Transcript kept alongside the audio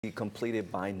be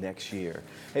completed by next year.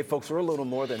 Hey, folks, we're a little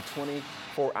more than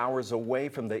 24 hours away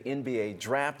from the NBA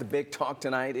draft. The big talk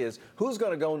tonight is who's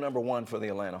going to go number one for the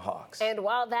Atlanta Hawks. And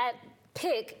while that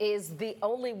pick is the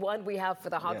only one we have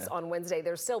for the Hawks on Wednesday,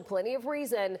 there's still plenty of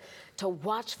reason to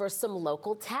watch for some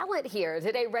local talent here.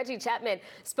 Today, Reggie Chatman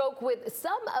spoke with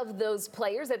some of those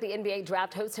players at the NBA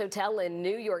Draft Host Hotel in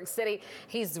New York City.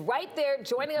 He's right there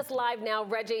joining us live now.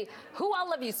 Reggie, who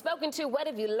all have you spoken to? What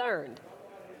have you learned?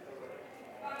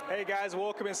 Hey guys,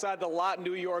 welcome inside the Lot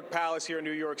New York Palace here in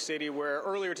New York City, where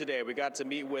earlier today we got to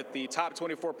meet with the top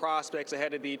 24 prospects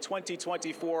ahead of the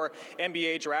 2024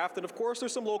 NBA Draft. And of course,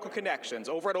 there's some local connections.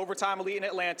 Over at Overtime Elite in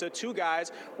Atlanta, two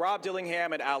guys, Rob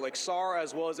Dillingham and Alex Sarr,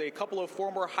 as well as a couple of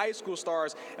former high school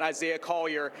stars, and Isaiah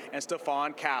Collier and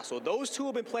Stephon Castle. Those two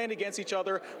have been playing against each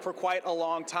other for quite a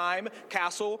long time.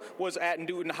 Castle was at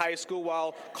Newton High School,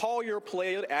 while Collier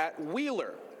played at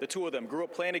Wheeler. The two of them grew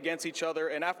up playing against each other,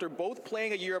 and after both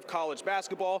playing a year of college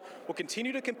basketball, will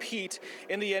continue to compete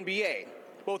in the NBA.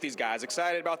 Both these guys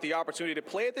excited about the opportunity to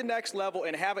play at the next level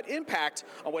and have an impact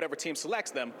on whatever team selects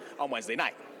them on Wednesday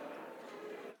night.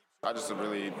 I've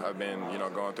been,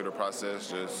 going through the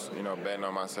process, just, betting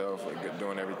on myself,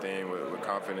 doing everything with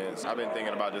confidence. I've been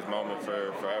thinking about this moment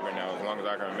for forever now, as long as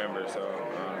I can remember. So,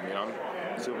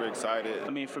 I'm super excited.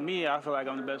 For me, I feel like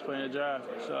I'm the best player in the draft.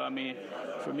 So,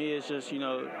 for me, it's just,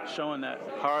 showing that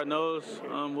hard-nosed,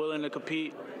 willing to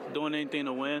compete, doing anything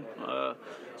to win.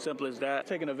 Simple as that.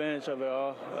 Taking advantage of it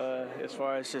all, as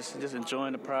far as just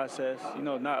enjoying the process,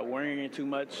 not worrying too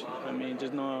much.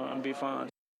 Just knowing I'm going to be fine.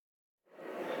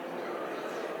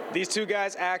 These two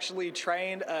guys actually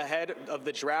trained ahead of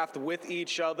the draft with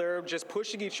each other, just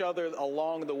pushing each other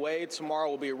along the way. Tomorrow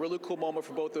will be a really cool moment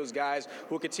for both those guys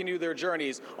who will continue their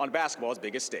journeys on basketball's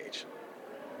biggest stage.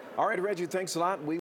 All right, Reggie, thanks a lot.